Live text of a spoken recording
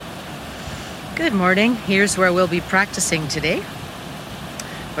Good morning. Here's where we'll be practicing today,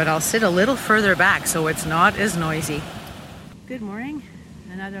 but I'll sit a little further back so it's not as noisy. Good morning.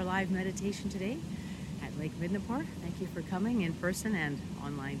 Another live meditation today at Lake Midnapore. Thank you for coming in person and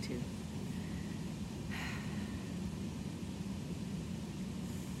online too.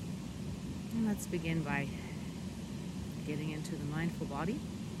 And let's begin by getting into the mindful body.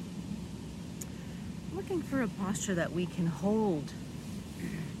 Looking for a posture that we can hold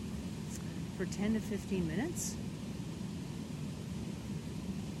for 10 to 15 minutes.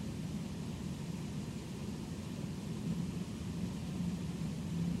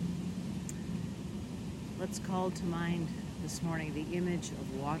 Let's call to mind this morning the image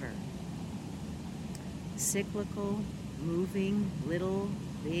of water. Cyclical, moving, little,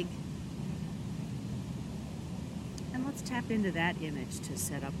 big. And let's tap into that image to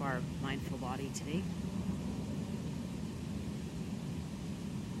set up our mindful body today.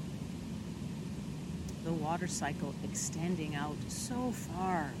 The water cycle extending out so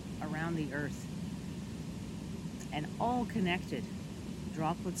far around the earth and all connected.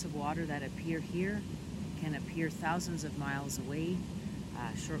 Droplets of water that appear here can appear thousands of miles away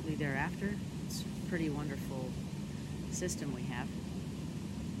shortly thereafter. It's a pretty wonderful system we have.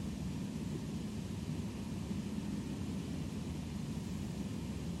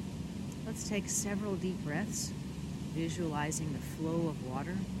 Let's take several deep breaths, visualizing the flow of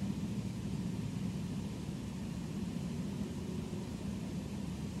water.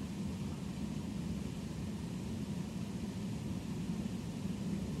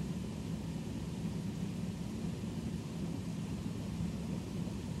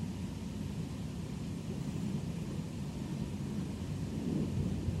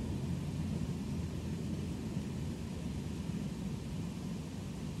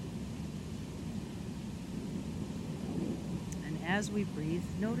 As we breathe,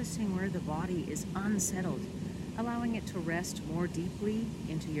 noticing where the body is unsettled, allowing it to rest more deeply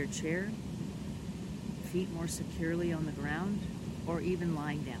into your chair, feet more securely on the ground, or even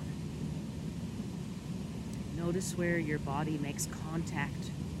lying down. Notice where your body makes contact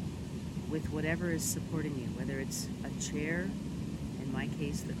with whatever is supporting you, whether it's a chair, in my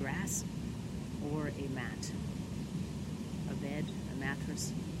case the grass, or a mat, a bed, a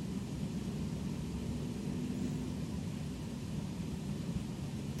mattress.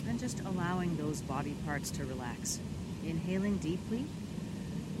 And just allowing those body parts to relax. Inhaling deeply,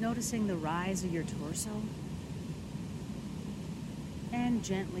 noticing the rise of your torso, and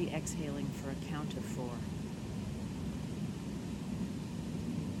gently exhaling for a count of 4.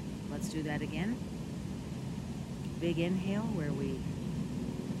 Let's do that again. Big inhale where we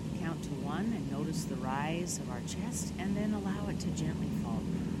count to 1 and notice the rise of our chest, and then allow it to gently fall.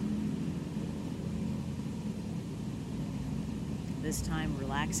 This time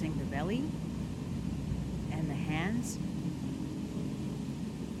relaxing the belly and the hands.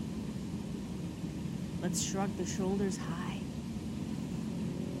 Let's shrug the shoulders high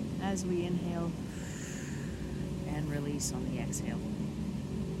as we inhale and release on the exhale.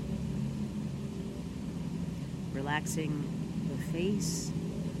 Relaxing the face,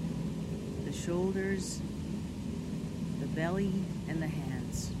 the shoulders, the belly, and the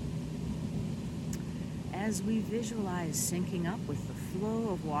hands. As we visualize syncing up with the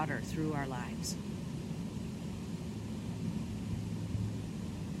flow of water through our lives.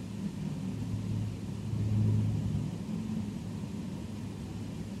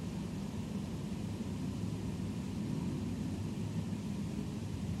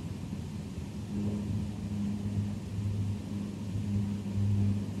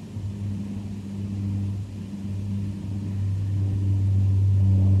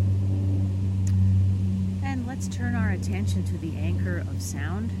 Let's turn our attention to the anchor of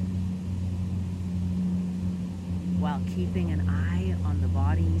sound while keeping an eye on the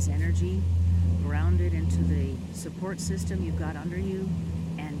body's energy, grounded into the support system you've got under you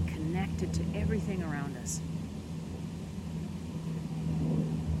and connected to everything around us.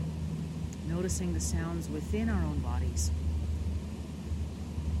 Noticing the sounds within our own bodies.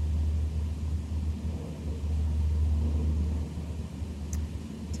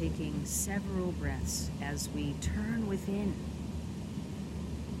 Taking several breaths as we turn within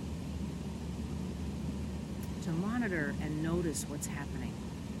to monitor and notice what's happening.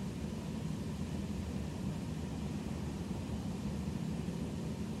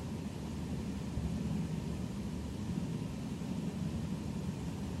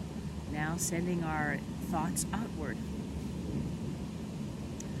 Now sending our thoughts outward.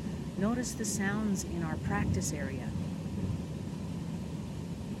 Notice the sounds in our practice area.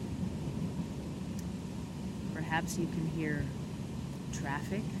 Perhaps you can hear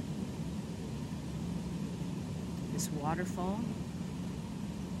traffic, this waterfall,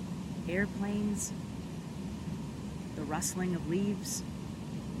 airplanes, the rustling of leaves,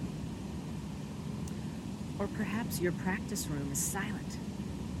 or perhaps your practice room is silent.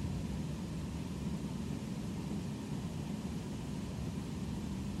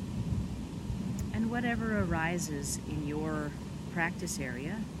 And whatever arises in your practice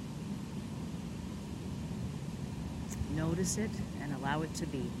area, notice it and allow it to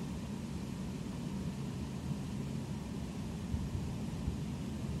be.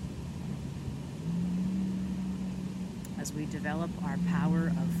 As we develop our power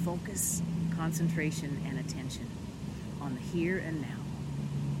of focus, concentration, and attention on the here and now.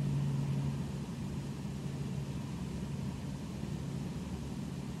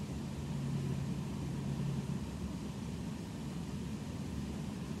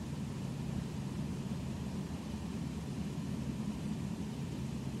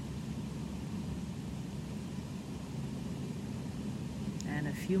 And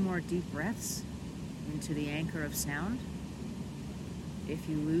a few more deep breaths into the anchor of sound. If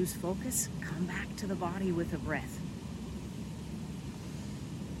you lose focus, come back to the body with a breath.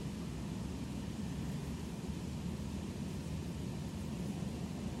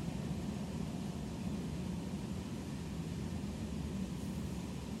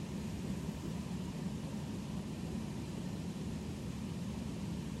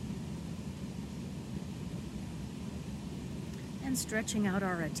 And stretching out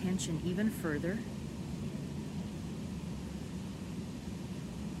our attention even further,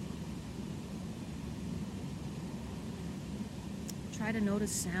 try to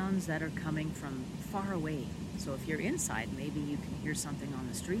notice sounds that are coming from far away. So if you're inside, maybe you can hear something on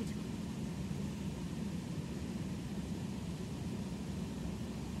the street.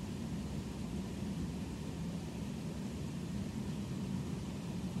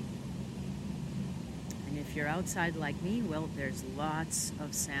 And if you're outside like me, well, there's lots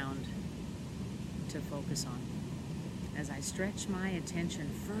of sound to focus on. As I stretch my attention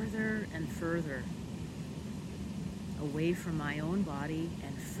further and further away from my own body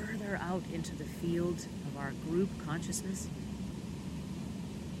and further out into the field of our group consciousness.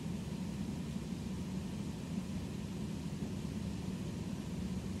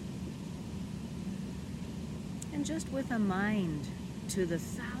 And just with a mind to the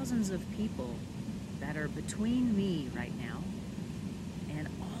thousands of people that are between me right now and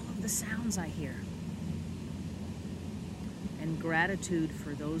all of the sounds I hear. And gratitude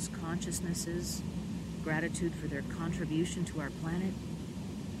for those consciousnesses, gratitude for their contribution to our planet.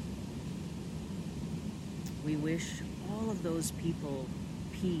 We wish all of those people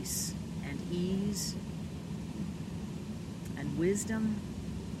peace and ease and wisdom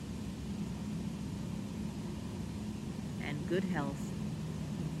and good health,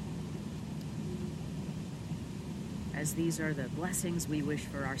 as these are the blessings we wish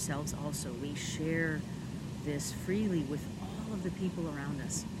for ourselves also. We share this freely with all of the people around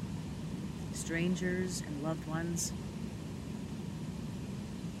us. Strangers and loved ones.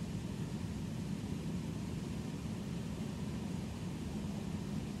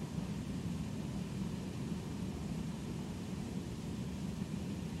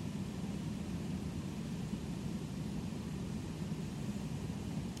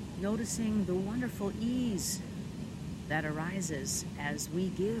 Noticing the wonderful ease that arises as we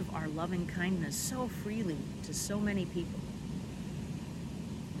give our loving kindness so freely to so many people.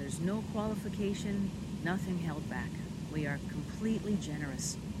 There's no qualification, nothing held back. We are completely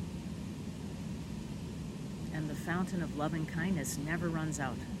generous. And the fountain of loving kindness never runs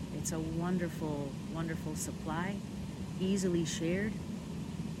out. It's a wonderful, wonderful supply, easily shared.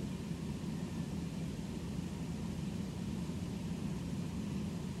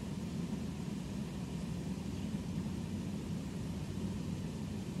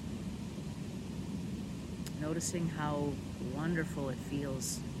 Noticing how wonderful it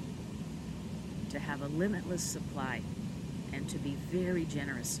feels to have a limitless supply and to be very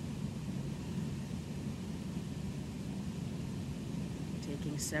generous.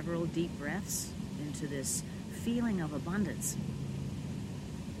 Taking several deep breaths into this feeling of abundance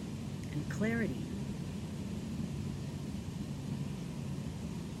and clarity.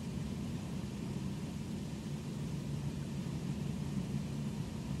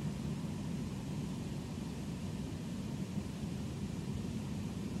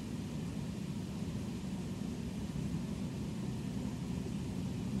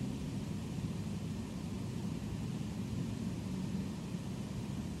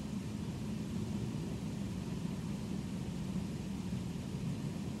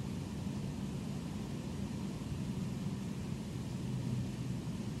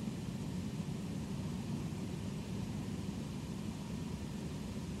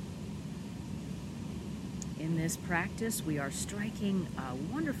 this practice, we are striking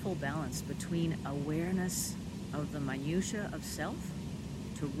a wonderful balance between awareness of the minutiae of self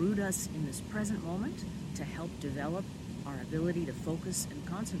to root us in this present moment, to help develop our ability to focus and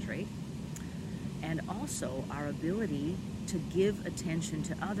concentrate, and also our ability to give attention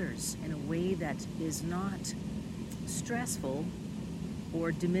to others in a way that is not stressful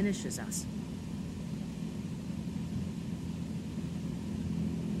or diminishes us.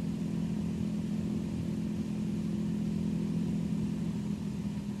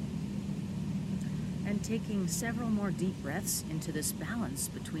 And taking several more deep breaths into this balance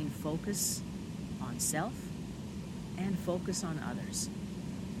between focus on self and focus on others.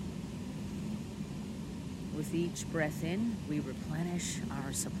 With each breath in, we replenish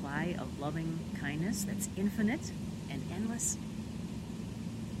our supply of loving kindness that's infinite and endless.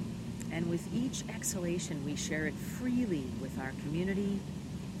 And with each exhalation, we share it freely with our community,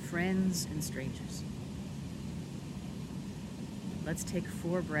 friends, and strangers. Let's take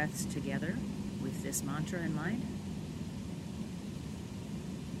 4 breaths together with this mantra in mind.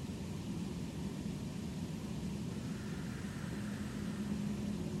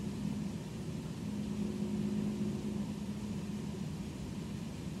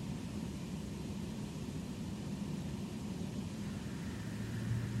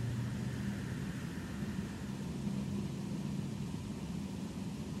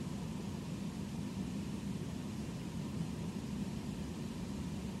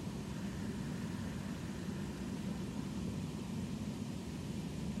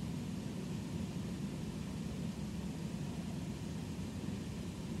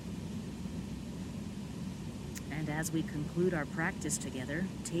 And as we conclude our practice together,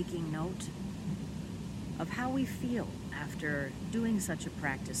 taking note of how we feel after doing such a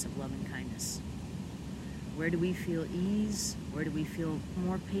practice of loving kindness. Where do we feel ease? Where do we feel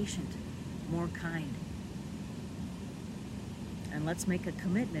more patient, more kind? And let's make a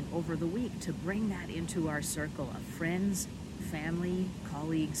commitment over the week to bring that into our circle of friends, family,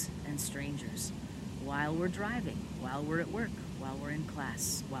 colleagues, and strangers, while we're driving, while we're at work, while we're in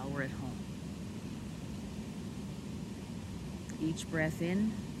class, while we're at home. Each breath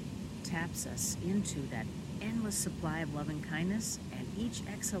in taps us into that endless supply of loving kindness, and each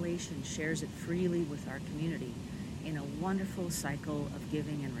exhalation shares it freely with our community in a wonderful cycle of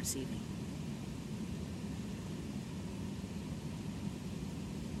giving and receiving.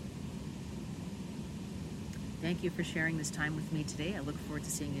 Thank you for sharing this time with me today. I look forward to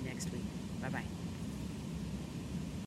seeing you next week. Bye-bye.